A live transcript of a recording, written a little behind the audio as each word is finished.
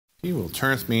You will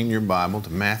turn with me in your Bible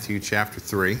to Matthew chapter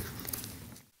 3.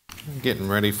 I'm getting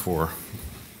ready for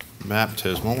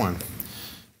baptismal.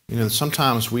 And,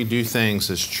 sometimes we do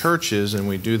things as churches, and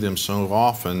we do them so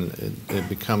often, it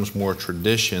becomes more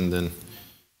tradition than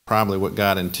probably what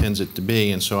God intends it to be.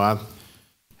 And so I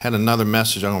had another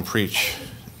message I'm going to preach,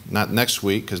 not next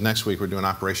week, because next week we're doing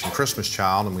Operation Christmas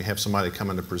Child, and we have somebody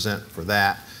coming to present for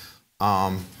that.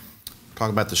 Talk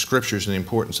about the scriptures and the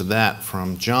importance of that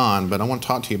from John, but I want to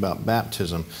talk to you about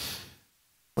baptism.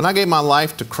 When I gave my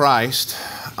life to Christ,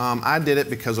 I did it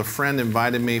because a friend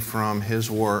invited me from his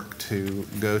work to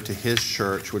go to his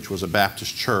church, which was a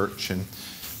Baptist church, and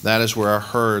that is where I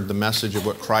heard the message of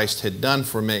what Christ had done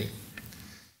for me.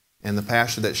 And the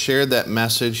pastor that shared that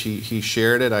message, he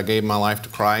shared it. I gave my life to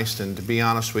Christ, and to be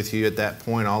honest with you, at that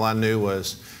point, all I knew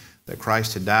was that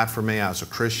Christ had died for me. I was a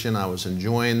Christian. I was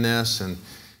enjoying this, and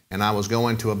I was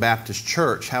going to a Baptist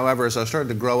church. However, as I started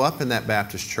to grow up in that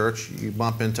Baptist church, you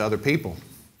bump into other people.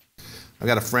 I've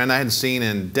got a friend I hadn't seen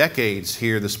in decades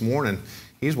here this morning.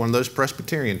 He's one of those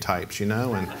Presbyterian types, you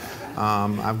know. And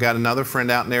I've got another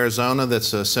friend out in Arizona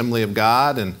that's an Assembly of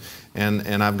God,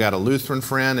 and I've got a Lutheran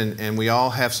friend, and we all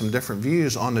have some different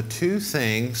views on the two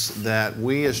things that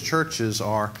we as churches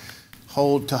are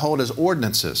hold as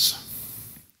ordinances.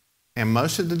 And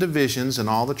most of the divisions in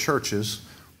all the churches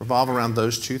revolve around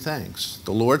those two things: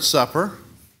 the Lord's Supper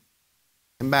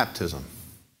and baptism.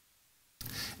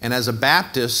 And as a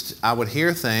Baptist, I would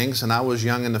hear things, and I was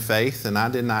young in the faith, and I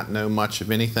did not know much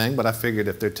of anything, but I figured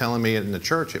if they're telling me it in the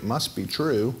church, it must be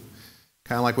true.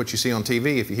 Kind of like what you see on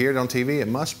TV. If you hear it on TV, it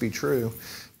must be true.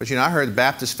 But you know, I heard the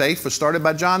Baptist faith was started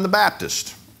by John the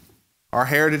Baptist. Our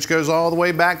heritage goes all the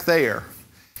way back there.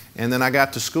 And then I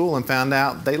got to school and found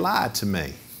out they lied to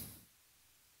me.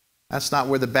 That's not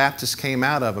where the Baptist came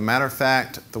out of. As a matter of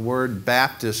fact, the word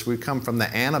Baptist, we come from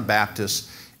the Anabaptist,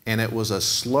 and it was a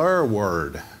slur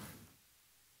word.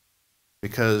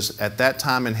 Because at that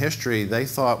time in history, they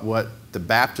thought what the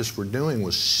Baptists were doing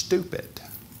was stupid.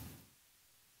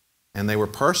 And they were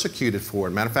persecuted for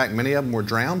it. Matter of fact, many of them were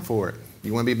drowned for it.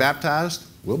 You want to be baptized?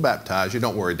 We'll baptize you.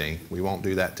 Don't worry, Dean. We won't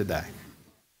do that today.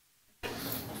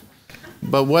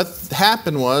 But what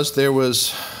happened was there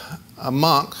was a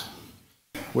monk,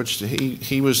 which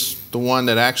he was the one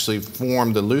that actually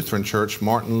formed the Lutheran Church,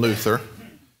 Martin Luther,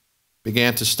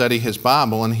 began to study his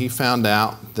Bible, and he found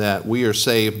out that we are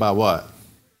saved by what?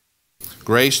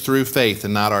 Grace through faith,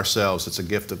 and not ourselves. It's a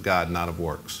gift of God, not of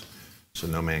works. So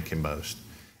no man can boast.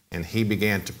 And he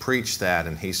began to preach that,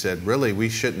 and he said, really, we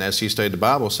shouldn't, as he studied the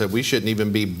Bible, said we shouldn't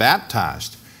even be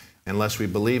baptized unless we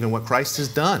believe in what Christ has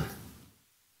done.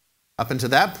 Up until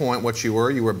that point, what you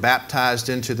were baptized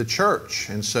into the church.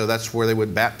 And so that's where they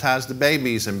would baptize the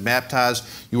babies and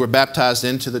you were baptized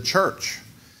into the church.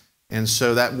 And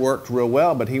so that worked real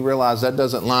well, but he realized that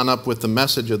doesn't line up with the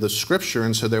message of the Scripture,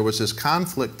 and so there was this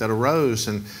conflict that arose.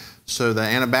 And so the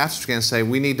Anabaptists began to say,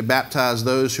 we need to baptize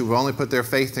those who have only put their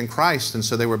faith in Christ. And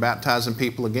so they were baptizing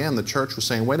people again. The church was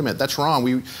saying, wait a minute, that's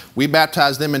wrong. We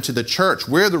baptized them into the church.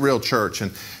 We're the real church.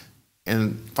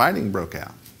 And fighting broke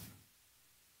out.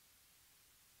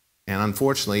 And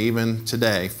unfortunately, even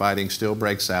today, fighting still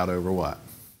breaks out over what?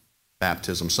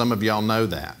 Baptism. Some of y'all know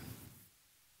that.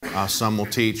 Some will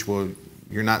teach, well,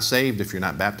 you're not saved if you're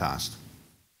not baptized.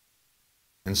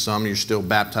 And some, you're still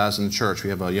baptized in the church.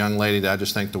 We have a young lady that I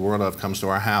just think the world of comes to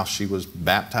our house. She was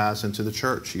baptized into the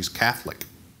church. She's Catholic.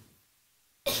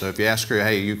 So if you ask her,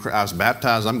 hey, I was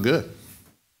baptized, I'm good. It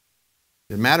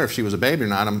didn't matter if she was a baby or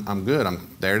not, I'm good.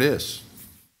 There it is.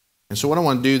 And so what I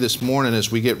want to do this morning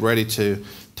is we get ready to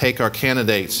take our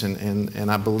candidates,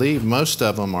 and I believe most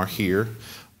of them are here.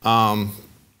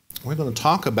 We're going to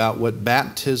talk about what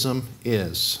baptism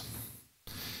is.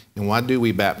 And why do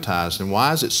we baptize? And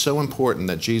why is it so important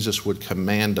that Jesus would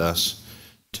command us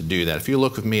to do that? If you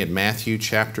look with me at Matthew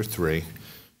chapter 3,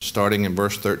 starting in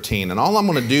verse 13. And all I'm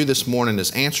going to do this morning is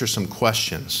answer some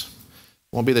questions.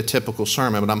 It won't be the typical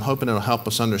sermon, but I'm hoping it'll help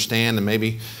us understand and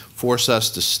maybe force us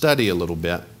to study a little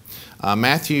bit.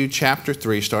 Matthew chapter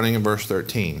 3, starting in verse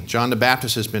 13. John the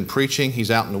Baptist has been preaching. He's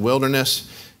out in the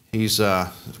wilderness. He's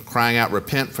crying out,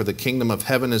 repent, for the kingdom of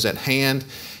heaven is at hand.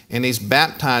 And he's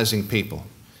baptizing people.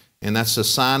 And that's a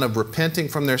sign of repenting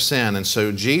from their sin. And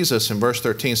so Jesus, in verse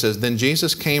 13, says, then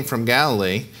Jesus came from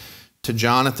Galilee to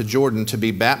John at the Jordan to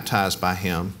be baptized by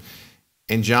him.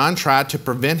 And John tried to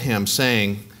prevent him,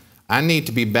 saying, I need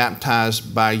to be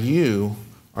baptized by you.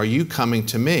 Are you coming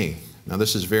to me? Now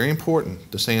this is very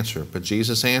important, this answer. But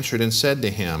Jesus answered and said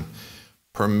to him,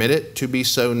 permit it to be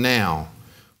so now,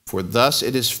 for thus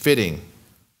it is fitting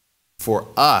for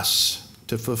us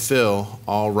to fulfill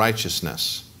all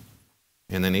righteousness.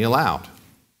 And then he allowed.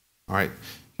 All right.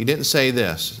 He didn't say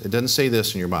this. It doesn't say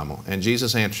this in your Bible. And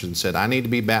Jesus answered and said, I need to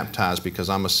be baptized because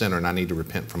I'm a sinner and I need to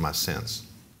repent from my sins.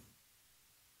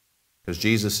 Because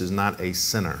Jesus is not a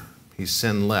sinner. He's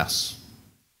sinless.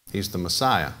 He's the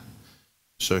Messiah.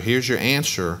 So here's your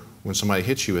answer when somebody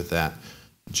hits you with that.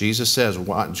 Jesus says,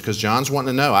 because John's wanting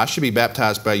to know, I should be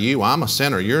baptized by you. I'm a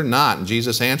sinner. You're not. And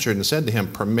Jesus answered and said to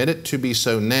him, permit it to be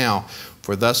so now,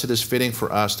 for thus it is fitting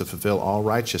for us to fulfill all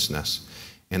righteousness.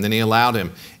 And then he allowed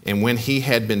him. And when he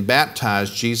had been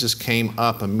baptized, Jesus came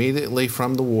up immediately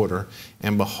from the water,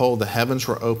 and behold, the heavens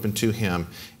were opened to him,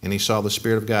 and he saw the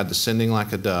Spirit of God descending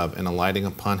like a dove and alighting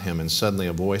upon him. And suddenly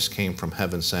a voice came from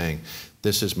heaven saying,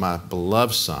 this is my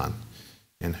beloved Son,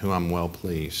 in whom I'm well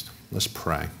pleased. Let's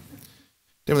pray.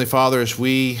 Heavenly Father, as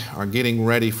we are getting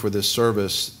ready for this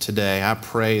service today, I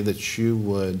pray that you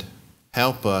would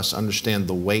help us understand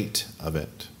the weight of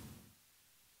it,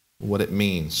 what it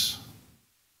means.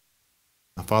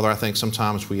 Now, Father, I think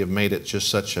sometimes we have made it just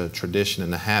such a tradition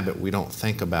and a habit, we don't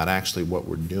think about actually what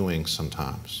we're doing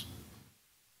sometimes.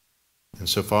 And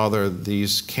so, Father,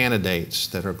 these candidates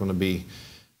that are going to be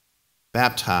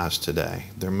baptized today,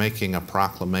 they're making a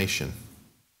proclamation.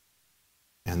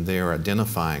 And they're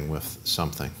identifying with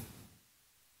something.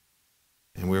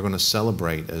 And we're going to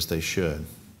celebrate as they should.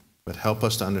 But help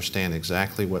us to understand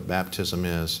exactly what baptism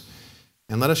is.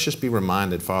 And let us just be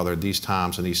reminded, Father, these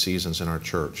times and these seasons in our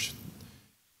church,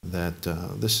 that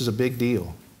this is a big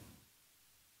deal.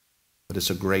 But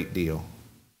it's a great deal.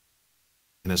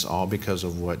 And it's all because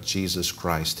of what Jesus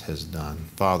Christ has done.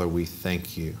 Father, we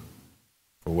thank you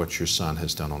for what your Son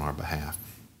has done on our behalf.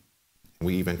 And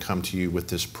we even come to you with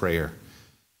this prayer,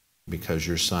 because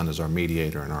your Son is our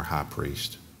mediator and our high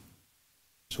priest.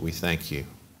 So we thank you.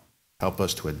 Help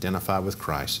us to identify with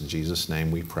Christ. In Jesus' name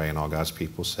we pray, and all God's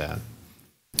people said,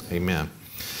 amen.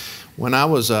 When I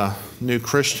was a new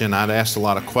Christian, I'd asked a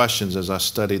lot of questions as I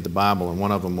studied the Bible, and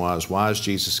one of them was, why is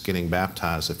Jesus getting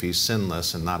baptized if he's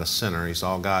sinless and not a sinner? He's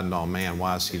all God and all man.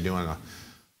 Why is he doing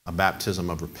a baptism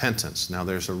of repentance? Now,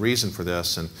 there's a reason for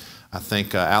this, and I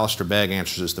think Alistair Begg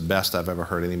answers this the best I've ever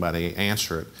heard anybody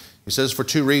answer it. He says for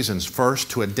two reasons.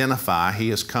 First, to identify. He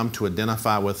has come to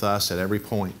identify with us at every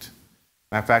point.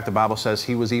 Matter of fact, the Bible says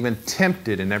he was even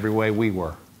tempted in every way we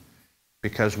were,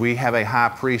 because we have a high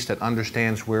priest that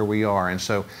understands where we are. And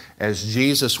so as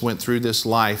Jesus went through this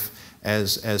life,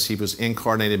 as he was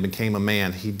incarnated and became a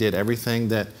man, he did everything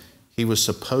that he was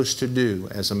supposed to do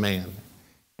as a man.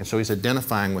 And so he's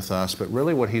identifying with us, but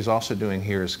really what he's also doing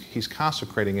here is he's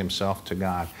consecrating himself to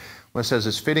God. When it says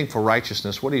it's fitting for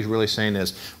righteousness, what he's really saying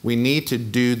is we need to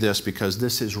do this because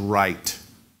this is right.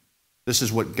 This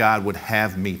is what God would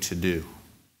have me to do.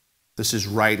 This is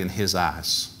right in his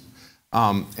eyes.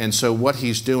 And so what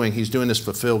he's doing is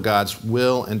fulfill God's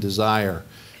will and desire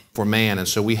for man. And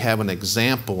so we have an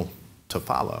example to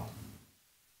follow.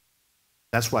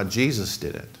 That's why Jesus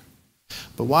did it.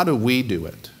 But why do we do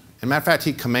it? As a matter of fact,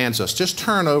 he commands us. Just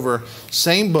turn over,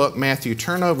 same book, Matthew,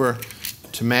 turn over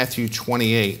to Matthew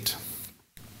 28.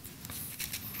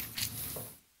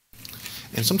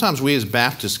 And sometimes we as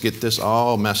Baptists get this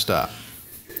all messed up.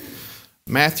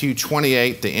 Matthew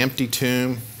 28, the empty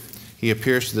tomb, he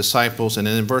appears to the disciples, and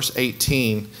then in verse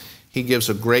 18, he gives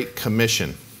a great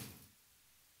commission.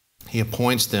 He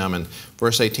appoints them, and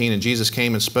verse 18, and Jesus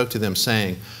came and spoke to them,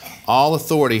 saying, all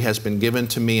authority has been given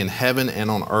to me in heaven and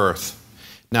on earth.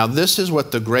 Now this is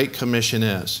what the Great Commission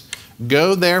is.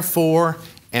 Go therefore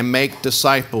and make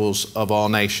disciples of all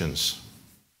nations.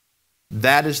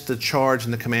 That is the charge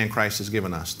and the command Christ has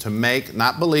given us. To make,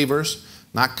 not believers,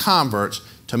 not converts,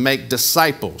 to make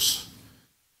disciples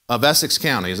of Essex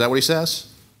County. Is that what he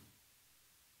says?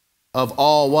 Of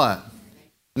all what?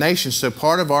 Nations. So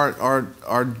part of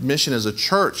our mission as a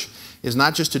church is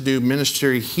not just to do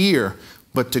ministry here,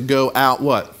 but to go out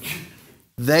what?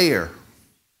 There.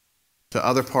 To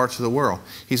other parts of the world.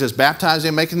 He says, baptize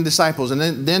them, making disciples. And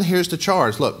then here's the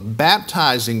charge. Look,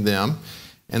 baptizing them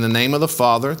in the name of the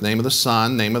Father, the name of the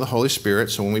Son, name of the Holy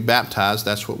Spirit. So when we baptize,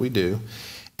 that's what we do.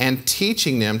 And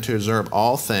teaching them to observe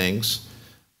all things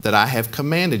that I have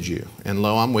commanded you. And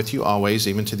lo, I'm with you always,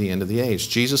 even to the end of the age.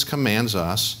 Jesus commands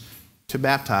us to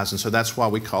baptize. And so that's why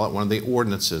we call it one of the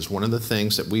ordinances, one of the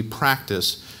things that we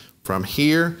practice from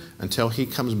here until he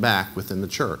comes back within the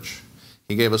church.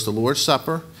 He gave us the Lord's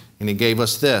Supper, and he gave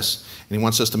us this, and he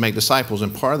wants us to make disciples,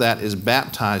 and part of that is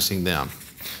baptizing them.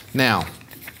 Now,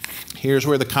 here's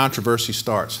where the controversy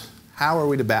starts. How are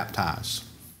we to baptize?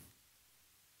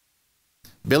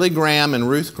 Billy Graham and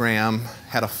Ruth Graham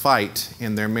had a fight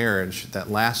in their marriage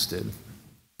that lasted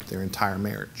their entire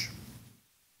marriage.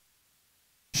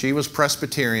 She was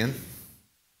Presbyterian.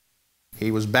 He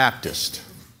was Baptist.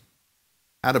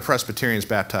 How do Presbyterians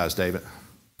baptize, David?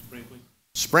 Sprinkling.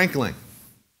 Sprinkling.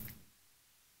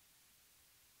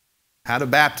 How do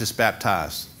Baptists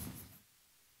baptize?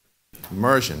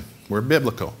 Immersion. We're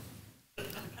biblical.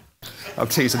 I'm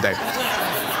teasing, David.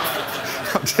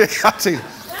 I'm teasing.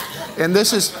 And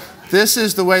this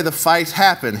is the way the fights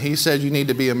happen. He said you need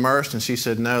to be immersed, and she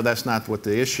said, no, that's not what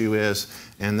the issue is,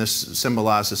 and this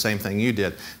symbolized the same thing you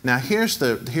did. Now, here's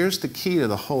the key to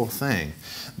the whole thing.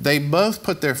 They both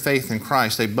put their faith in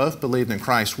Christ. They both believed in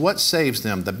Christ. What saves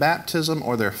them, the baptism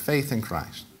or their faith in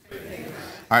Christ?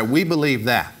 All right, we believe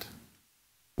that.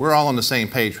 We're all on the same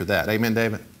page with that. Amen,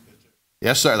 David?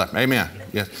 Yes, sir. Amen.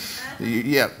 Yes.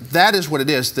 Yeah, that is what it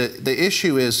is. The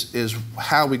issue is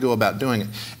how we go about doing it.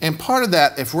 And part of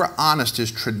that, if we're honest,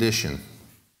 is tradition.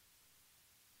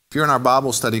 If you're in our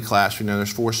Bible study class, you know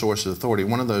there's 4 sources of authority.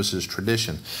 One of those is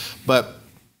tradition. But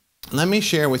let me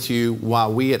share with you why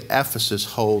we at Ephesus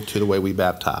hold to the way we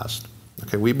baptized.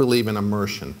 Okay, we believe in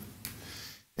immersion.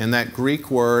 And that Greek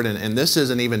word, and this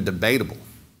isn't even debatable.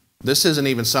 This isn't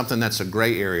even something that's a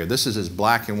gray area. This is as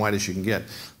black and white as you can get.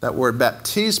 That word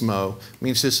baptismo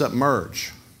means to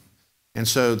submerge. And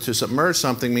so to submerge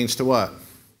something means to what?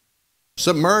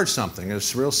 Submerge something.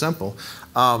 It's real simple.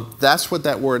 That's what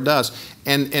that word does.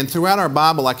 And throughout our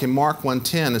Bible, like in Mark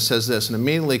 1:10, it says this, and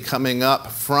immediately coming up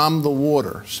from the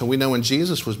water. So we know when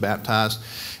Jesus was baptized,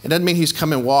 it doesn't mean he's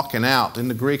coming walking out. In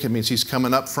the Greek, it means he's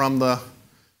coming up from the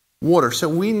water. So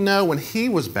we know when he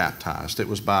was baptized, it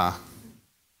was by...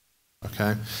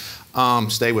 Okay?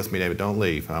 Stay with me, David. Don't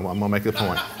leave. I'm going to make the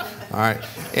point. All right.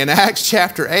 In Acts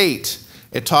chapter 8,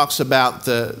 it talks about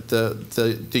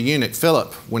the eunuch,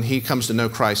 Philip, when he comes to know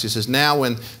Christ. He says, now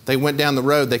when they went down the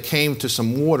road, they came to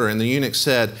some water, and the eunuch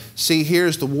said, see,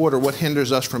 here's the water. What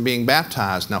hinders us from being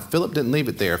baptized? Now, Philip didn't leave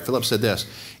it there. Philip said this,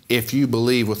 if you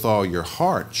believe with all your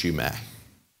heart, you may.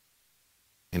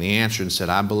 And he answered and said,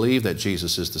 I believe that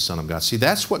Jesus is the Son of God. See,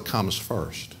 that's what comes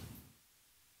first.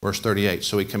 Verse 38,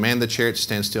 so he commanded the chariot to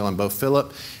stand still, and both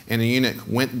Philip and the eunuch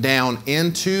went down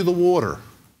into the water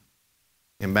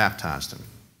and baptized him.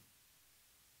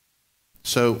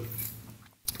 So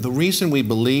the reason we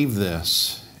believe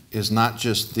this is not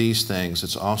just these things.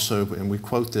 It's also, and we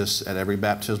quote this at every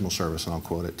baptismal service, and I'll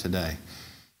quote it today,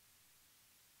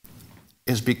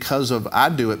 is because of, I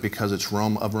do it because it's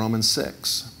Romans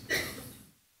 6.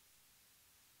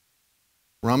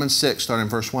 Romans 6, starting in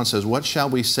verse 1, says, what shall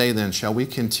we say then? Shall we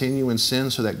continue in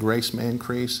sin so that grace may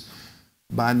increase?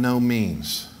 By no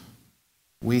means.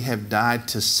 We have died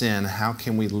to sin. How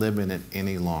can we live in it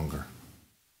any longer?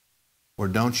 Or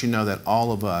don't you know that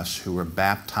all of us who were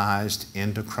baptized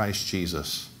into Christ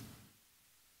Jesus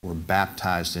were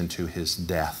baptized into his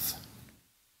death?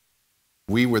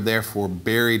 We were therefore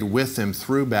buried with him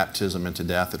through baptism into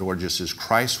death, in order just as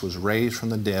Christ was raised from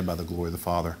the dead by the glory of the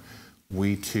Father,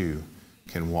 we too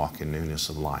can walk in newness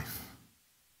of life.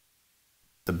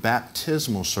 The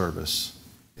baptismal service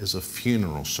is a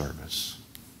funeral service.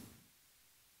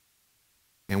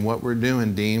 And what we're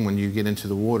doing, Dean, when you get into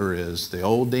the water is, the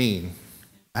old Dean,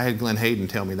 I had Glenn Hayden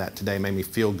tell me that today, made me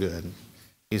feel good.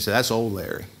 He said, that's old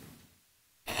Larry.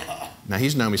 Now,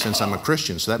 he's known me since I'm a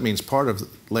Christian, so that means part of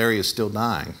Larry is still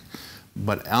dying.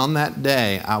 But on that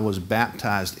day, I was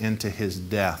baptized into his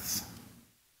death.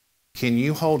 Can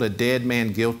you hold a dead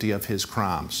man guilty of his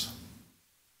crimes?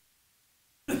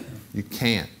 You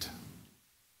can't.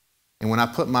 And when I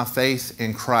put my faith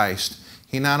in Christ,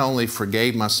 he not only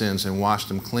forgave my sins and washed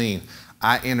them clean,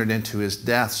 I entered into his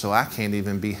death, so I can't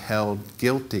even be held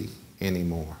guilty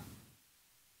anymore.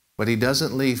 But he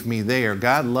doesn't leave me there.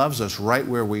 God loves us right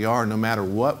where we are, no matter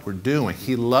what we're doing.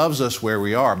 He loves us where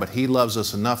we are, but he loves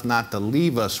us enough not to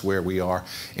leave us where we are.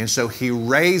 And so he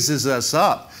raises us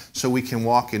up so we can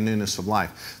walk in newness of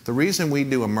life. The reason we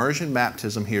do immersion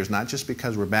baptism here is not just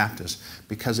because we're Baptists,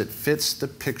 because it fits the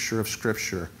picture of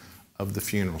Scripture of the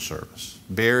funeral service.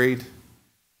 Buried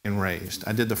and raised.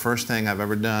 I did the first thing I've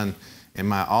ever done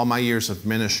in all my years of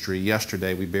ministry.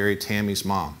 Yesterday, we buried Tammy's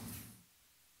mom.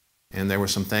 And there were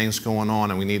some things going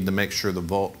on, and we needed to make sure the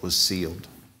vault was sealed.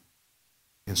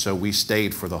 And so we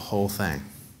stayed for the whole thing.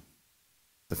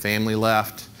 The family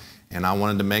left, and I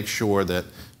wanted to make sure that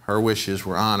her wishes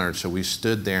were honored, so we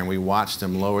stood there and we watched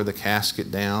them lower the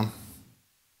casket down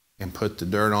and put the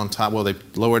dirt on top. Well, they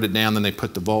lowered it down, then they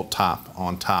put the vault top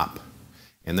on top,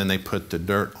 and then they put the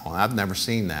dirt on. I've never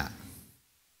seen that.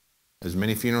 As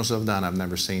many funerals I've done, I've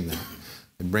never seen that.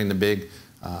 They bring the big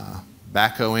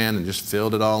backhoe in and just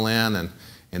filled it all in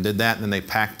and did that, and then they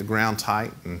packed the ground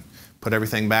tight and put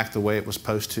everything back the way it was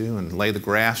supposed to and lay the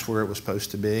grass where it was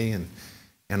supposed to be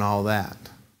and all that.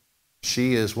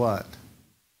 She is what?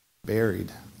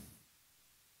 Buried.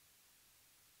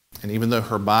 And even though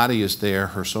her body is there,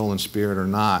 her soul and spirit are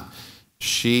not,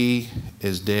 she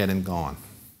is dead and gone.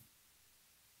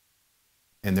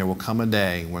 And there will come a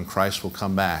day when Christ will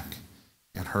come back,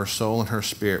 and her soul and her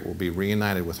spirit will be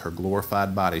reunited with her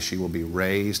glorified body. She will be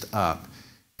raised up,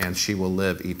 and she will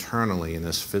live eternally in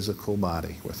this physical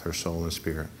body with her soul and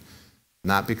spirit.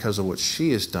 Not because of what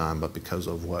she has done, but because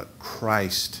of what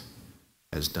Christ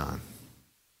has done.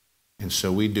 And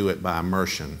so we do it by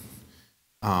immersion.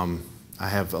 I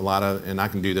have a lot of, and I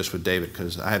can do this with David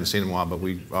because I hadn't seen him in a while, but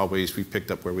we picked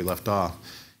up where we left off.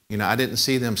 You know, I didn't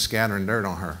see them scattering dirt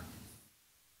on her.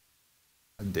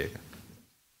 I dig it.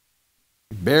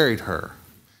 We buried her.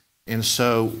 And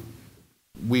so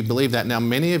we believe that. Now,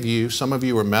 many of you, some of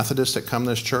you are Methodists that come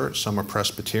to this church, some are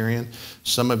Presbyterian,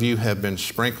 some of you have been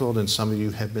sprinkled, and some of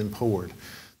you have been poured.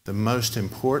 The most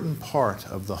important part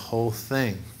of the whole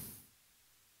thing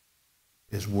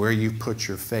is where you put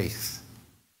your faith.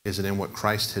 Is it in what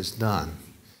Christ has done?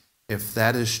 If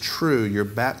that is true, your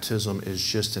baptism is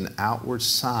just an outward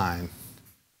sign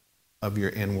of your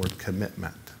inward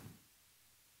commitment.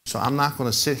 So I'm not going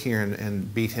to sit here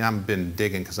and beat him. I've been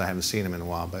digging because I haven't seen him in a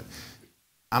while, but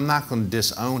I'm not going to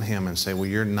disown him and say, well,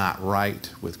 you're not right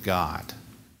with God.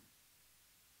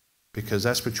 Because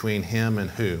that's between him and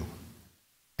who?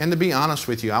 And to be honest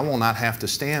with you, I will not have to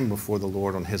stand before the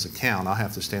Lord on his account. I'll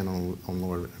have to stand on the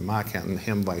Lord in my account, and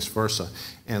him vice versa.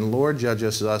 And Lord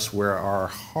judges us where our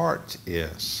heart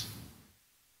is.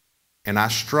 And I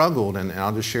struggled, and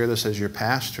I'll just share this as your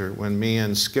pastor, when me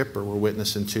and Skipper were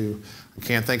witnessing to, I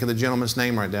can't think of the gentleman's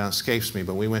name right now, it escapes me,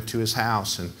 but we went to his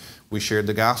house and we shared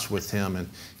the gospel with him,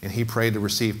 and he prayed to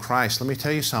receive Christ. Let me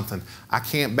tell you something. I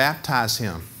can't baptize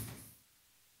him.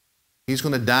 He's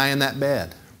going to die in that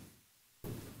bed.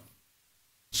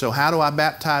 So how do I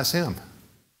baptize him?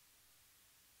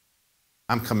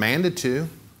 I'm commanded to.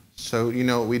 So you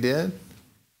know what we did?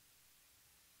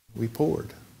 We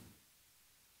poured.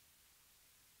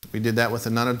 We did that with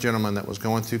another gentleman that was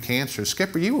going through cancer.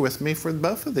 Skipper, you were with me for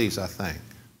both of these, I think.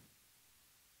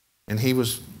 And he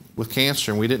was with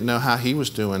cancer, and we didn't know how he was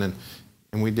doing,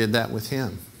 and we did that with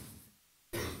him.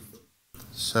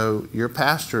 So your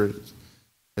pastor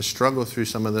has struggled through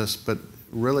some of this, but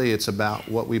really it's about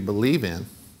what we believe in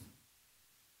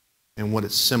and what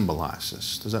it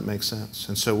symbolizes. Does that make sense?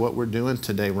 And so what we're doing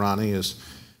today, Ronnie, is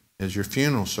your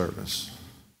funeral service.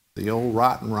 The old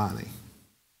rotten Ronnie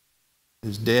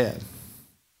is dead,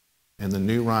 and the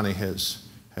new Ronnie has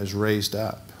raised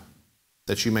up,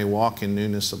 that you may walk in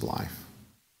newness of life.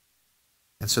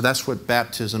 And so that's what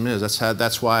baptism is.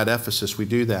 That's why at Ephesus we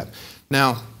do that.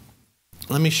 Now,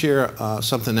 let me share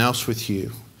something else with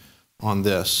you on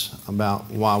this,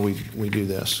 about why we do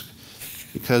this.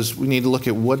 Because we need to look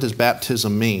at, what does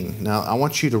baptism mean? Now, I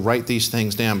want you to write these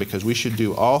things down, because we should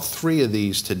do all three of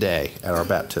these today at our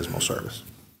baptismal service.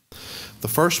 The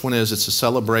first one is, it's a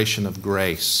celebration of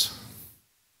grace.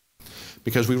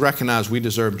 Because we recognize we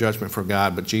deserve judgment from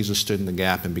God, but Jesus stood in the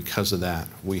gap, and because of that,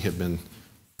 we have been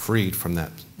freed from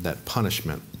that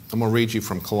punishment. I'm going to read you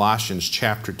from Colossians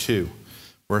chapter 2,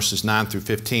 verses 9 through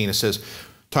 15. It says,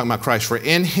 talking about Christ, for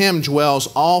in him dwells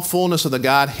all fullness of the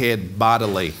Godhead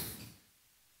bodily,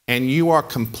 and you are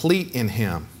complete in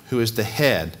him, who is the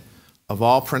head of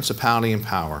all principality and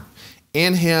power.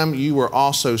 In him you were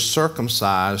also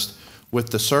circumcised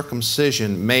with the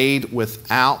circumcision made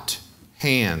without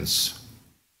hands.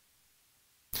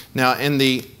 Now in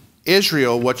the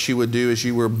Israel, what you would do is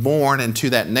you were born into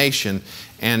that nation,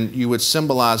 and you would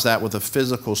symbolize that with a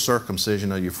physical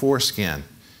circumcision of your foreskin.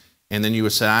 And then you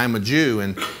would say, I am a Jew,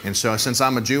 and so since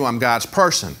I'm a Jew, I'm God's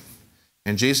person.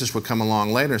 And Jesus would come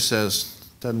along later and says,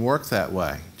 it doesn't work that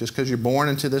way. Just because you're born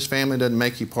into this family doesn't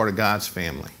make you part of God's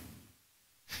family.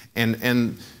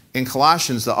 And in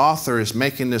Colossians, the author is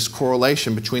making this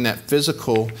correlation between that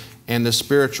physical and the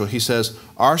spiritual. He says,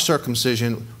 our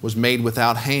circumcision was made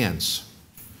without hands,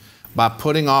 by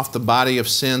putting off the body of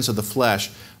sins of the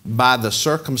flesh, by the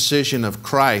circumcision of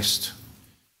Christ.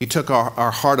 He took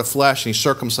our heart of flesh and he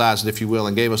circumcised it, if you will,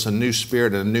 and gave us a new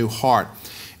spirit and a new heart.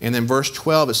 And then verse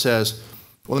 12 it says,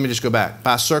 well, let me just go back.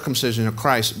 By circumcision of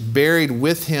Christ, buried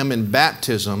with him in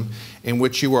baptism, in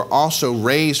which you were also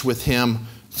raised with him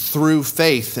through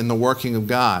faith in the working of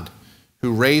God,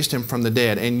 who raised him from the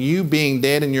dead. And you being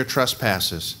dead in your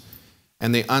trespasses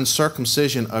and the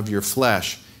uncircumcision of your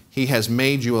flesh, he has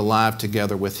made you alive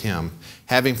together with him,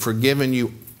 having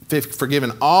forgiven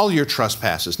all your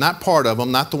trespasses, not part of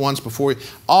them, not the ones before you,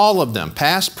 all of them,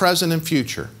 past, present, and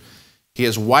future. He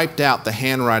has wiped out the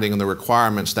handwriting and the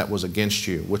requirements that was against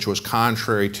you, which was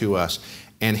contrary to us.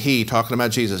 And he, talking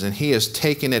about Jesus, and he has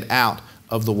taken it out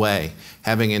of the way,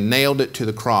 having nailed it to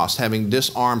the cross, having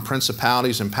disarmed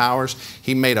principalities and powers,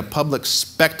 he made a public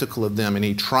spectacle of them and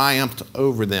he triumphed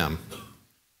over them.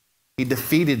 He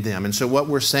defeated them. And so what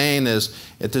we're saying is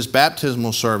at this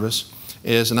baptismal service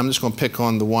is, and I'm just going to pick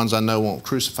on the ones I know won't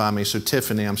crucify me. So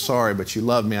Tiffany, I'm sorry, but you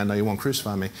love me. I know you won't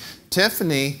crucify me.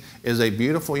 Tiffany is a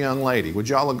beautiful young lady. Would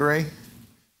y'all agree?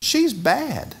 She's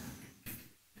bad.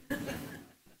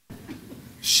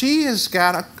 She has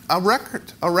got a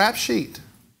record, a rap sheet.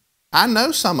 I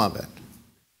know some of it.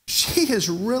 She is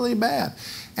really bad.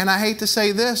 And I hate to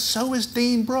say this, so is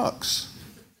Dean Brooks.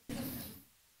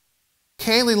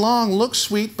 Kaylee Long looks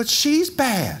sweet, but she's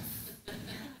bad.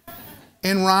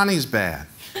 And Ronnie's bad.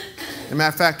 As a matter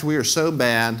of fact, we are so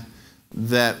bad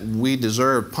that we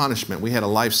deserve punishment. We had a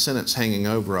life sentence hanging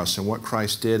over us, and what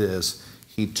Christ did is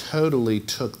he totally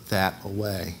took that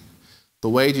away. The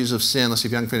wages of sin, let's see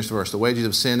if I can finish the verse. The wages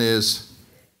of sin is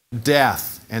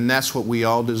death, and that's what we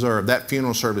all deserve. That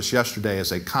funeral service yesterday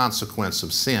is a consequence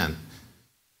of sin.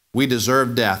 We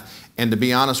deserve death. And to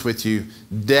be honest with you,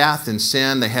 death and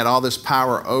sin, they had all this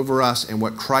power over us, and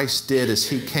what Christ did is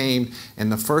he came,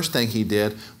 and the first thing he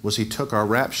did was he took our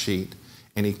rap sheet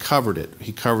and he covered it.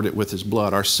 He covered it with his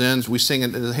blood. Our sins, we sing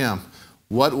it to him.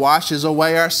 What washes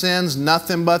away our sins?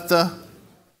 Nothing but the...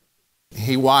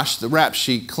 He washed the rap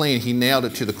sheet clean. He nailed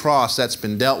it to the cross. That's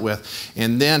been dealt with.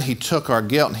 And then he took our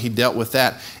guilt and he dealt with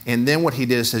that. And then what he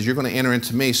did is says, you're going to enter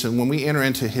into me. So when we enter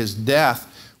into his death,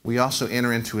 we also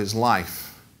enter into his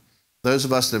life. Those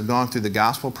of us that have gone through the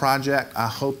Gospel Project, I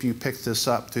hope you picked this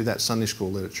up through that Sunday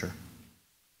school literature.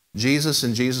 Jesus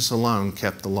and Jesus alone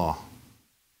kept the law.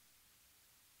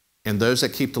 And those that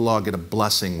keep the law get a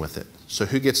blessing with it. So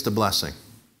who gets the blessing?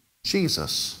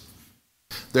 Jesus.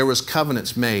 There was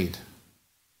covenants made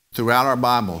throughout our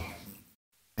Bible.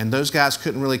 And those guys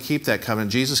couldn't really keep that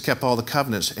covenant. Jesus kept all the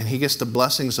covenants, and he gets the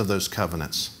blessings of those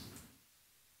covenants.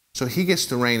 So he gets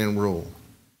to reign and rule.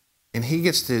 And he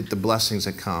gets the blessings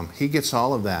that come. He gets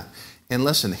all of that. And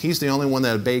listen, he's the only one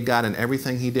that obeyed God in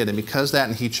everything he did. And because that,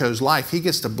 and he chose life, he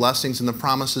gets the blessings and the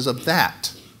promises of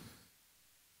that.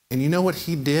 And you know what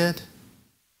he did?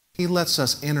 He lets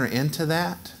us enter into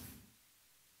that.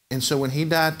 And so when he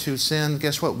died to sin,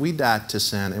 guess what? We died to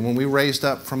sin. And when we raised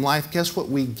up from life, guess what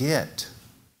we get?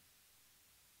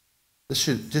 This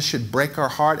should break our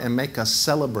heart and make us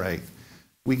celebrate.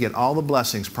 We get all the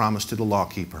blessings promised to the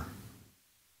lawkeeper.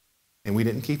 And we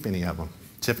didn't keep any of them.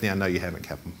 Tiffany, I know you haven't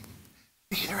kept them.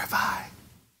 Neither have I.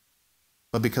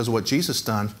 But because of what Jesus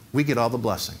done, we get all the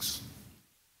blessings.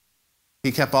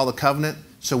 He kept all the covenant,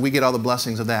 so we get all the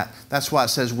blessings of that. That's why it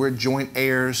says we're joint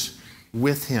heirs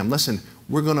with him. Listen,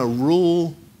 we're going to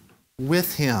rule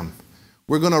with him.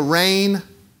 We're going to reign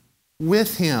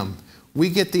with him. We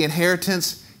get the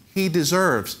inheritance he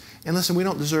deserves. And listen, we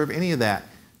don't deserve any of that.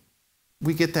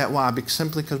 We get that why?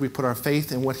 Simply because we put our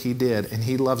faith in what he did, and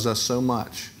he loves us so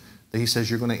much that he says,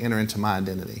 you're going to enter into my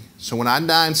identity. So when I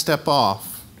die and step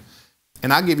off,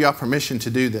 and I give y'all permission to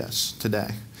do this today,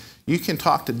 you can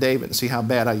talk to David and see how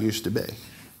bad I used to be.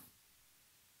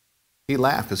 He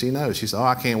laughed because he knows. He said, oh,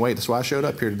 I can't wait. That's why I showed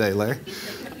up here today, Larry.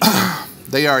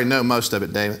 They already know most of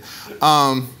it, David.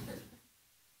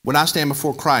 When I stand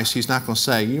before Christ, he's not going to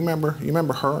say, you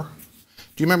remember her?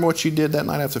 Do you remember what you did that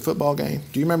night after the football game?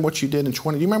 Do you remember what you did in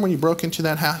 20? Do you remember when you broke into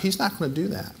that house? He's not going to do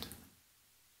that.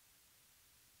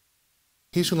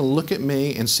 He's going to look at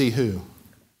me and see who?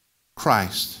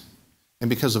 Christ. And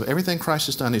because of everything Christ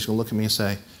has done, he's going to look at me and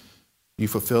say, you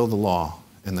fulfilled the law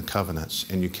and the covenants,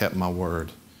 and you kept my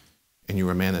word, and you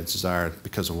were a man that desired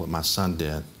because of what my son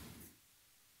did.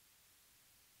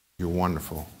 You're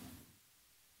wonderful.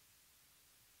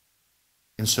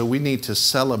 And so we need to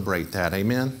celebrate that.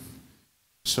 Amen?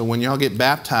 So when y'all get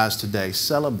baptized today,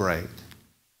 celebrate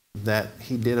that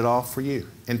he did it all for you.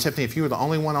 And Tiffany, if you were the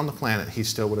only one on the planet, he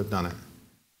still would have done it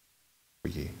for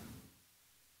you.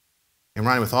 And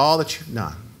Ronnie, with all that you've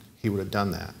done, he would have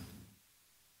done that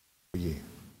for you.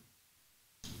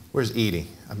 Where's Edie?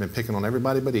 I've been picking on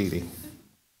everybody but Edie.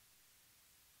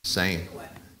 Same.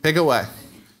 Pick away.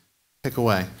 Pick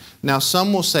away. Now,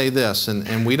 some will say this,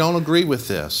 and we don't agree with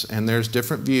this, and there's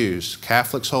different views.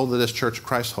 Catholics hold to this, Church of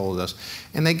Christ hold to this,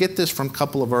 and they get this from a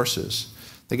couple of verses.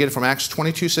 They get it from Acts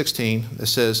 22:16. It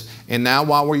says, and now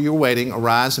while you're waiting,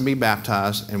 arise and be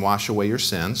baptized and wash away your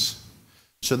sins.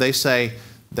 So they say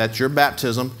that your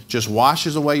baptism just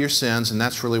washes away your sins, and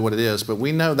that's really what it is. But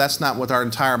we know that's not what our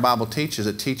entire Bible teaches.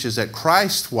 It teaches that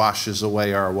Christ washes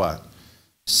away our what?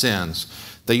 Sins.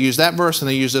 They use that verse and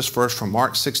they use this verse from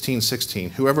Mark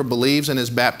 16:16. Whoever believes and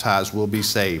is baptized will be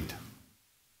saved.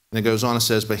 And it goes on and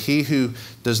says, but he who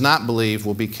does not believe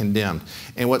will be condemned.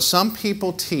 And what some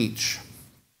people teach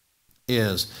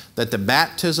is that the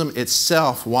baptism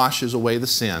itself washes away the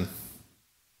sin,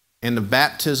 and the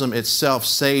baptism itself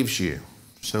saves you.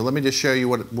 So let me just show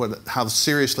you how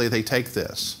seriously they take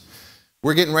this.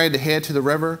 We're getting ready to head to the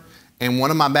river, and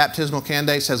one of my baptismal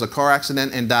candidates has a car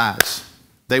accident and dies.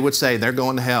 They would say they're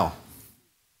going to hell.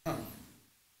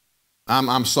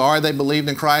 I'm sorry they believed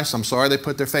in Christ. I'm sorry they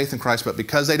put their faith in Christ, but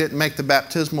because they didn't make the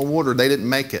baptismal water, they didn't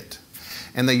make it.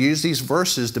 And they use these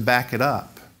verses to back it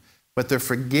up. But they're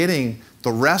forgetting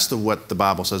the rest of what the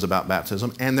Bible says about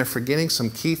baptism, and they're forgetting some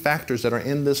key factors that are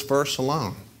in this verse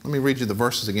alone. Let me read you the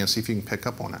verses again, see if you can pick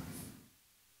up on it.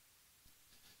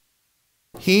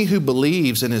 He who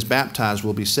believes and is baptized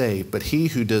will be saved, but he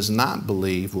who does not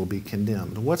believe will be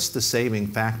condemned. What's the saving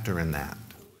factor in that?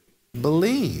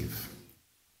 Believe.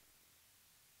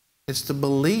 It's the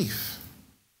belief.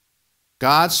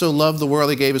 God so loved the world,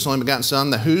 he gave his only begotten Son,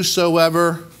 that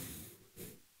whosoever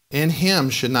in him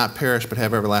should not perish but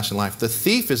have everlasting life. The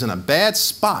thief is in a bad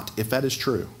spot if that is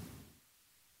true.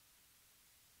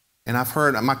 And I've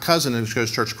heard, my cousin who goes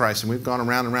to Church of Christ, and we've gone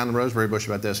around and around the rosemary bush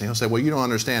about this, and he'll say, well, you don't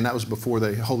understand, that was before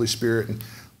the Holy Spirit. And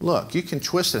look, you can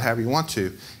twist it however you want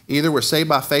to. Either we're saved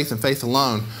by faith and faith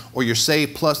alone, or you're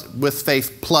saved plus, with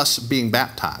faith plus being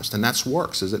baptized. And that's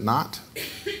works, is it not?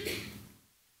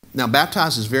 Now, being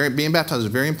baptized is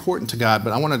very important to God,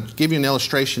 but I want to give you an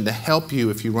illustration to help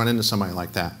you if you run into somebody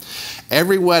like that.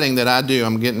 Every wedding that I do,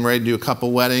 I'm getting ready to do a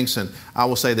couple weddings, and I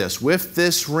will say this: with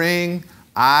this ring,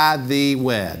 I thee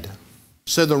wed.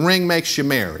 So the ring makes you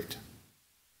married.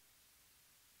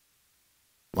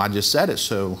 Well, I just said it,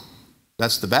 so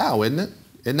that's the vow, isn't it?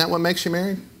 Isn't that what makes you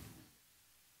married?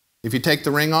 If you take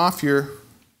the ring off, you're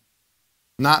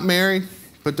not married.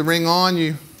 Put the ring on,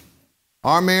 you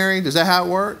are married. Is that how it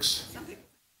works?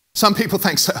 Some people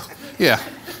think so. Yeah,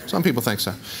 some people think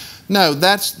so. No,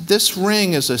 this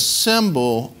ring is a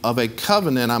symbol of a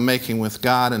covenant I'm making with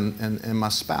God and my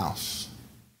spouse.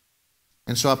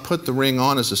 And so I put the ring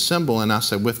on as a symbol, and I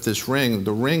said, with this ring,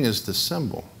 the ring is the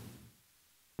symbol.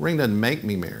 The ring doesn't make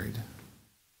me married.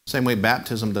 Same way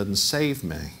baptism doesn't save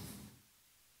me. Matter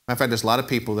of fact, there's a lot of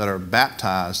people that are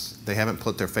baptized, they haven't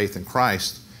put their faith in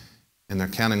Christ, and they're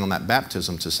counting on that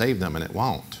baptism to save them, and it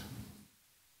won't.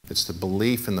 It's the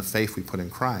belief and the faith we put in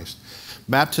Christ.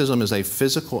 Baptism is a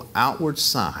physical outward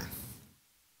sign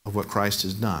of what Christ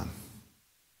has done,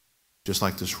 just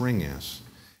like this ring is.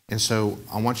 And so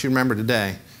I want you to remember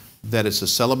today that it's a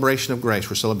celebration of grace.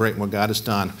 We're celebrating what God has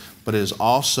done, but it is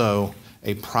also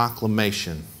a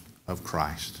proclamation of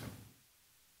Christ.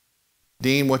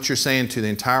 Dean, what you're saying to the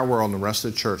entire world and the rest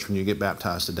of the church when you get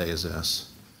baptized today is this: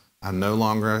 I'm no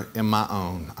longer in my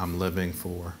own. I'm living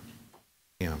for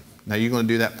Him. Now, you're going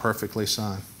to do that perfectly,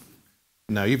 son?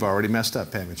 No, you've already messed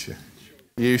up, haven't you?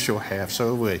 You sure have,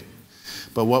 so have we.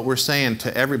 But what we're saying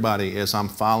to everybody is, I'm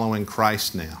following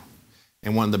Christ now.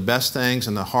 And one of the best things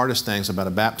and the hardest things about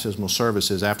a baptismal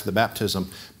service is after the baptism,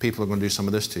 people are going to do some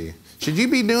of this to you. Should you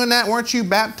be doing that? Weren't you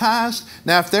baptized?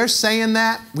 Now, if they're saying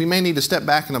that, we may need to step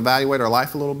back and evaluate our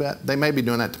life a little bit. They may be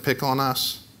doing that to pick on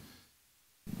us.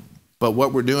 But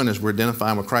what we're doing is we're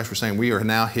identifying with Christ. We're saying we are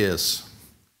now His.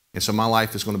 And so my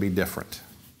life is going to be different.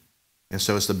 And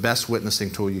so it's the best witnessing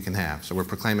tool you can have. So we're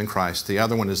proclaiming Christ. The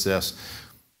other one is this: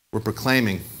 we're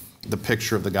proclaiming the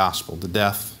picture of the gospel, the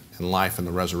death and life and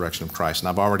the resurrection of Christ. And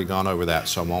I've already gone over that,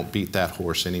 so I won't beat that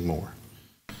horse anymore.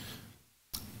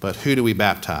 But who do we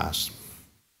baptize?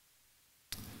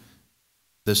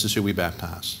 This is who we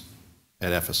baptize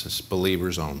at Ephesus: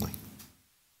 believers only.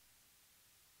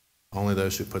 Only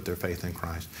those who put their faith in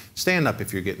Christ. Stand up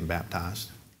if you're getting baptized.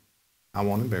 I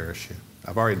won't embarrass you.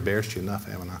 I've already embarrassed you enough,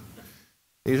 haven't I?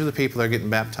 These are the people that are getting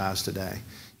baptized today.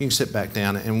 You can sit back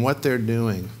down, and what they're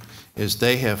doing is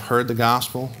they have heard the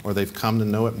gospel, or they've come to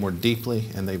know it more deeply,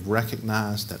 and they've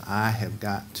recognized that I have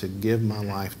got to give my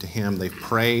life to Him. They've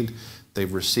prayed,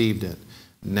 they've received it.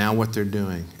 Now what they're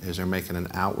doing is they're making an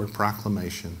outward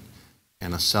proclamation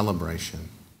and a celebration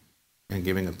and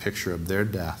giving a picture of their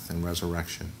death and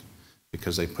resurrection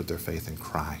because they put their faith in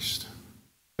Christ.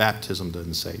 Baptism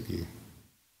doesn't save you.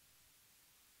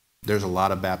 There's a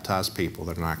lot of baptized people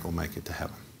that are not going to make it to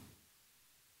heaven.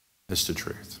 It's the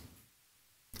truth.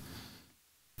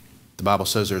 The Bible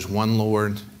says there's one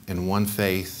Lord and one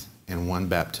faith and one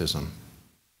baptism.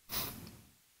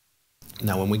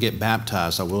 Now, when we get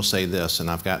baptized, I will say this,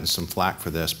 and I've gotten some flack for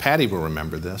this. Patty will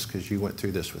remember this because you went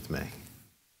through this with me.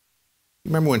 You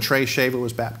remember when Trey Shaver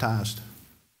was baptized?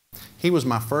 He was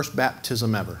my first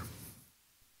baptism ever.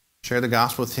 Shared the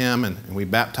gospel with him, and we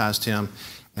baptized him.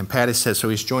 And Patty said, so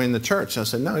he's joining the church. I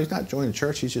said, no, he's not joining the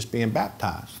church. He's just being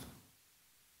baptized.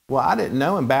 Well, I didn't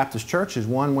know in Baptist churches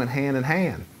one went hand in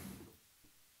hand.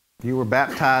 You were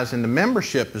baptized into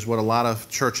membership is what a lot of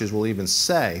churches will even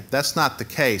say. That's not the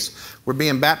case. We're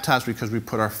being baptized because we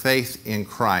put our faith in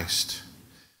Christ.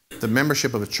 The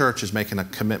membership of a church is making a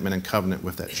commitment and covenant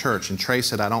with that church. And Trey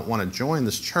said, I don't want to join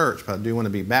this church, but I do want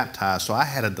to be baptized. So I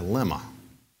had a dilemma.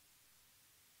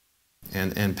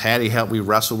 And Patty helped me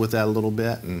wrestle with that a little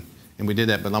bit, and we did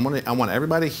that. But I want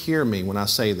everybody to hear me when I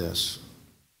say this,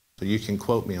 so you can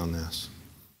quote me on this.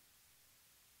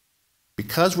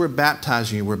 Because we're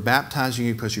baptizing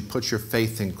you because you put your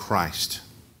faith in Christ.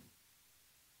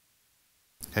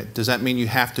 Okay, does that mean you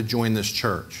have to join this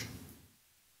church?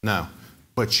 No.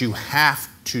 But you have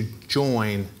to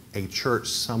join a church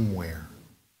somewhere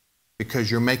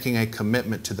because you're making a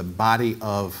commitment to the body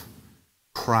of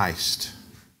Christ.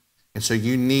 And so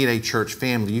you need a church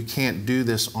family. You can't do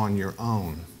this on your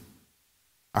own.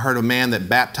 I heard a man that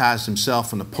baptized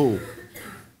himself in the pool.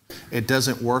 It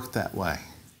doesn't work that way.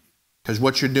 Because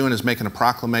what you're doing is making a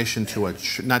proclamation to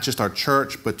not just our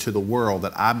church, but to the world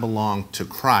that I belong to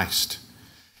Christ.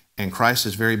 And Christ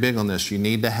is very big on this. You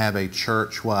need to have a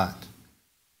church what?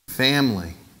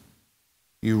 Family.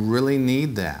 You really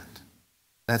need that.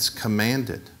 That's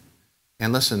commanded.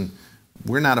 And listen,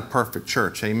 we're not a perfect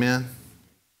church. Amen?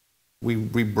 We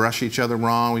brush each other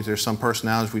wrong. There's some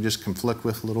personalities we just conflict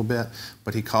with a little bit.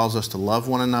 But he calls us to love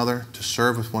one another, to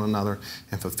serve with one another,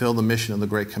 and fulfill the mission of the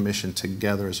Great Commission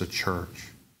together as a church.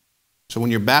 So when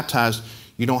you're baptized,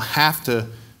 you don't have to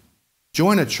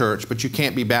join a church, but you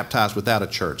can't be baptized without a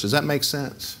church. Does that make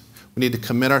sense? We need to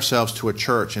commit ourselves to a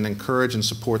church and encourage and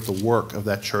support the work of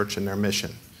that church and their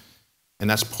mission. And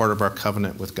that's part of our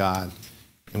covenant with God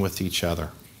and with each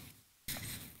other.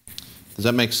 Does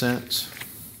that make sense?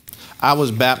 I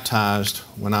was baptized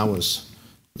when I was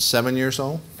 7 years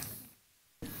old,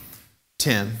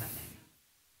 10. I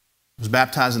was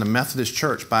baptized in a Methodist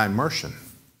church by immersion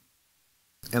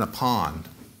in a pond.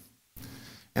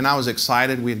 And I was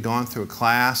excited. We had gone through a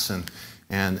class,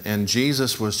 and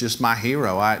Jesus was just my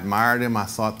hero. I admired him. I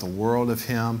thought the world of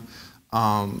him.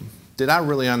 Did I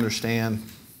really understand?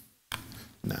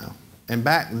 No. And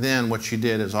back then, what you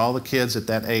did is all the kids at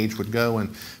that age would go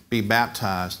and be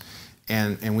baptized.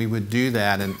 And we would do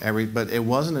that, but it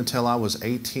wasn't until I was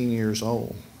 18 years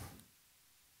old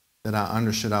that I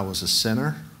understood I was a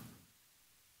sinner,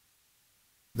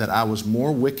 that I was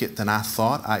more wicked than I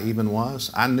thought I even was.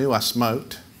 I knew I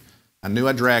smoked. I knew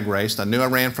I drag raced. I knew I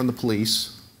ran from the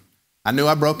police. I knew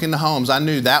I broke into homes. I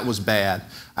knew that was bad.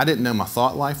 I didn't know my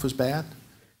thought life was bad.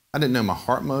 I didn't know my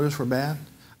heart motives were bad.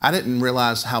 I didn't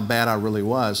realize how bad I really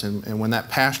was. And when that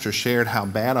pastor shared how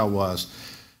bad I was,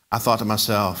 I thought to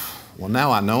myself, well,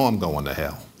 now I know I'm going to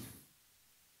hell.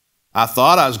 I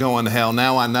thought I was going to hell.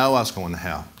 Now I know I was going to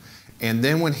hell. And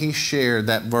then when he shared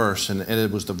that verse, and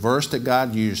it was the verse that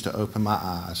God used to open my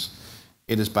eyes,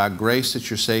 it is by grace that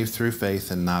you're saved through faith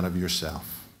and not of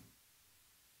yourself.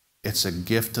 It's a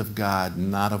gift of God,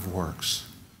 not of works,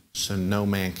 so no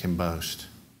man can boast.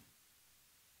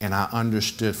 And I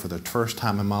understood for the first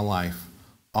time in my life,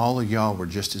 all of y'all were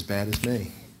just as bad as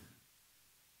me.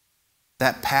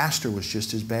 That pastor was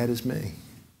just as bad as me.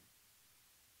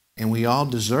 And we all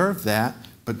deserve that,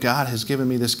 but God has given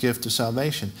me this gift of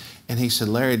salvation. And he said,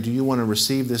 Larry, do you want to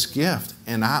receive this gift?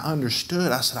 And I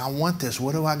understood. I said, I want this.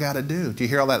 What do I got to do? Do you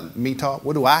hear all that me talk?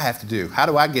 What do I have to do? How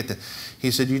do I get that? He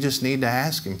said, you just need to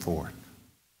ask him for it.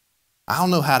 I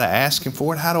don't know how to ask him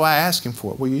for it. How do I ask him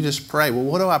for it? Well, you just pray. Well,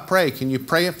 what do I pray? Can you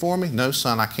pray it for me? No,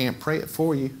 son, I can't pray it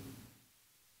for you.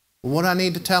 Well, what do I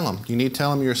need to tell him? You need to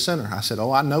tell him you're a sinner. I said,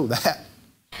 oh, I know that.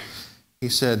 He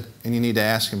said, and you need to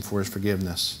ask him for his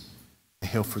forgiveness,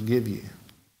 and he'll forgive you.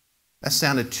 That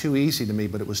sounded too easy to me,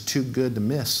 but it was too good to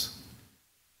miss.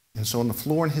 And so on the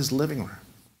floor in his living room,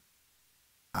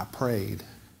 I prayed,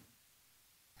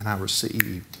 and I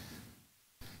received,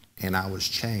 and I was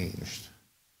changed.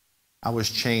 I was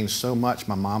changed so much,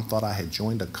 my mom thought I had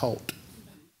joined a cult.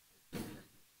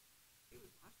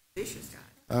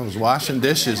 I was washing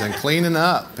dishes and cleaning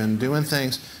up and doing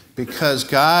things because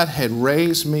God had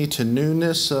raised me to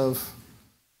newness of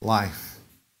life.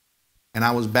 And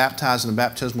I was baptized in a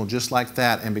baptismal just like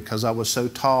that. And because I was so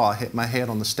tall, I hit my head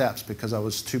on the steps because I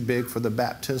was too big for the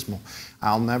baptismal.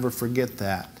 I'll never forget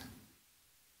that.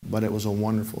 But it was a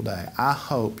wonderful day. I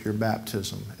hope your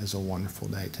baptism is a wonderful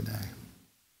day today.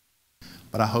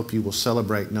 But I hope you will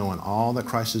celebrate knowing all that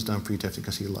Christ has done for you today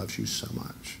because he loves you so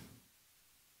much.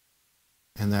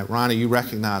 And that, Ronnie, you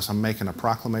recognize I'm making a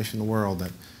proclamation in the world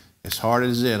that as hard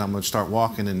as it is, I'm going to start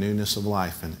walking in newness of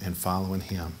life and following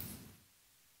him.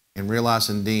 And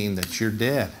realizing, Dean, that you're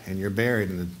dead and you're buried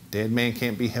and the dead man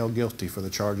can't be held guilty for the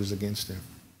charges against him.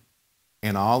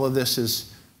 And all of this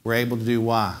is, we're able to do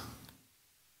why?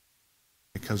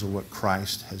 because of what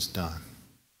Christ has done.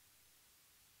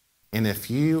 And if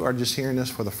you are just hearing this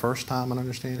for the first time and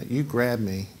understand it, you grab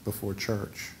me before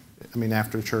church.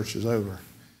 After church is over.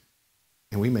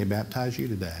 And we may baptize you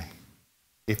today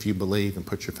if you believe and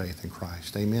put your faith in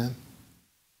Christ. Amen?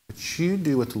 But you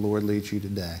do what the Lord leads you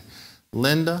today.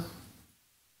 Linda,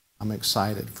 I'm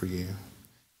excited for you.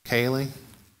 Kaylee,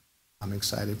 I'm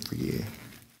excited for you.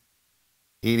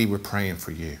 Edie, we're praying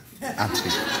for you. I'm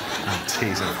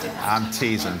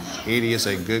teasing. Edie is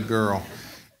a good girl.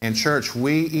 And church,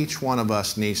 each one of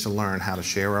us needs to learn how to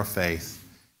share our faith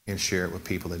and share it with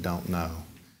people that don't know.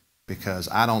 Because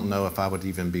I don't know if I would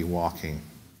even be walking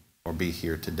or be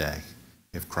here today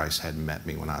if Christ hadn't met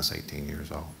me when I was 18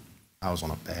 years old. I was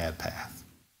on a bad path.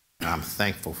 And I'm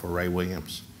thankful for Ray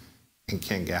Williams and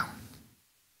Ken Gowan.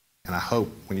 And I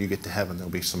hope when you get to heaven,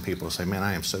 there'll be some people who say, man,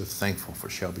 I am so thankful for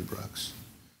Shelby Brooks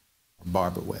or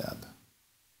Barbara Webb.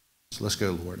 So let's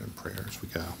go, Lord, in prayer as we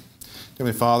go.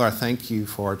 Heavenly Father, I thank you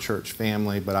for our church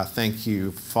family, but I thank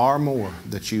you far more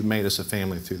that you made us a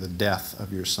family through the death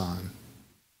of your Son.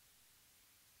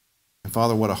 And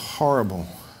Father, what a horrible,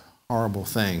 horrible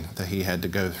thing that he had to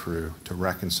go through to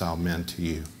reconcile men to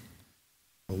you.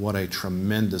 But what a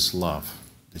tremendous love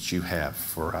that you have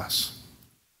for us.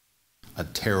 A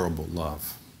terrible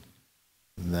love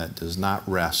that does not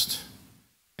rest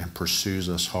and pursues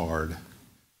us hard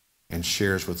and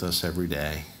shares with us every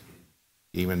day,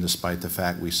 even despite the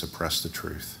fact we suppress the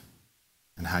truth,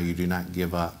 and how you do not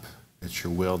give up. It's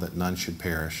your will that none should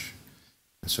perish.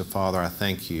 And so, Father, I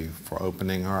thank you for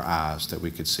opening our eyes that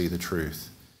we could see the truth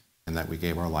and that we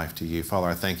gave our life to you. Father,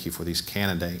 I thank you for these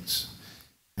candidates.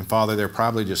 And Father, they're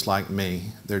probably just like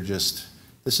me. This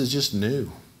is just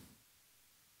new.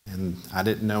 And I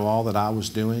didn't know all that I was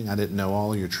doing. I didn't know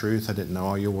all of your truth. I didn't know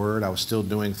all your word. I was still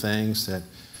doing things that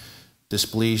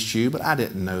displeased you, but I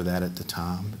didn't know that at the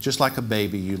time. Just like a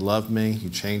baby, you loved me. You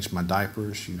changed my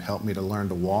diapers. You helped me to learn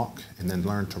to walk and then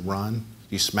learn to run.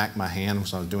 You smacked my hand when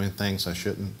I was doing things I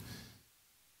shouldn't.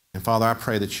 And Father, I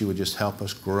pray that you would just help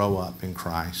us grow up in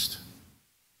Christ,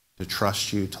 to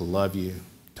trust you, to love you,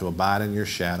 to abide in your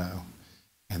shadow,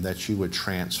 and that you would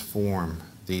transform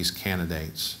these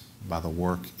candidates by the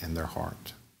work in their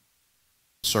heart.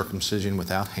 Circumcision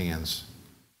without hands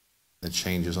that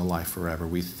changes a life forever.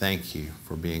 We thank you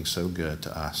for being so good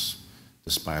to us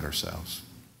despite ourselves.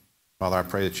 Father, I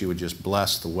pray that you would just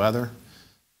bless the weather,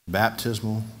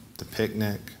 baptismal, the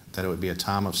picnic, that it would be a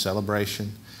time of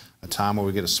celebration, a time where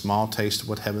we get a small taste of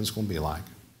what heaven's going to be like,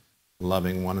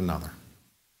 loving one another.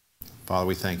 Father,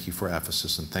 we thank you for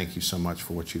Ephesus, and thank you so much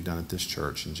for what you've done at this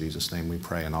church. In Jesus' name we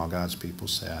pray, and all God's people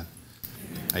said,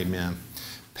 amen.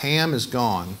 Pam is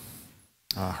gone.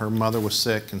 Her mother was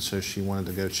sick, and so she wanted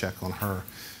to go check on her.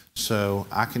 So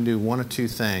I can do one of two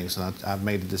things, and I've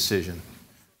made a decision.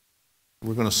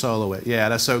 We're going to solo it. Yeah,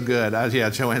 that's so good. Yeah,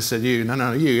 Joanne said you.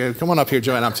 No, you. Come on up here,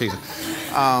 Joanne. I'm teasing.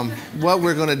 What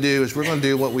we're going to do is we're going to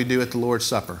do what we do at the Lord's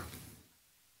Supper.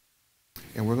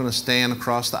 And we're going to stand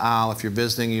across the aisle. If you're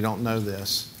visiting, you don't know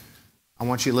this. I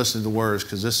want you to listen to the words,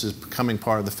 because this is becoming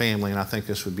part of the family, and I think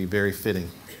this would be very fitting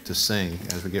to sing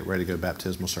as we get ready to go to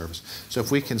baptismal service. So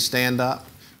if we can stand up.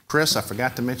 Chris, I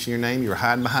forgot to mention your name. You were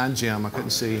hiding behind Jim. I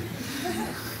couldn't see you.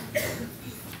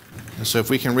 And so if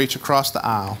we can reach across the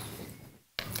aisle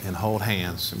and hold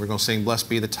hands. And we're going to sing, Blessed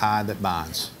Be the Tie That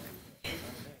Binds.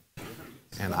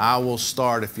 And I will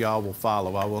start if y'all will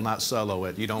follow. I will not solo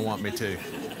it. You don't want me to.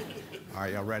 All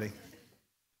right, y'all ready?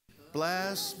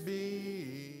 Blessed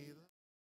be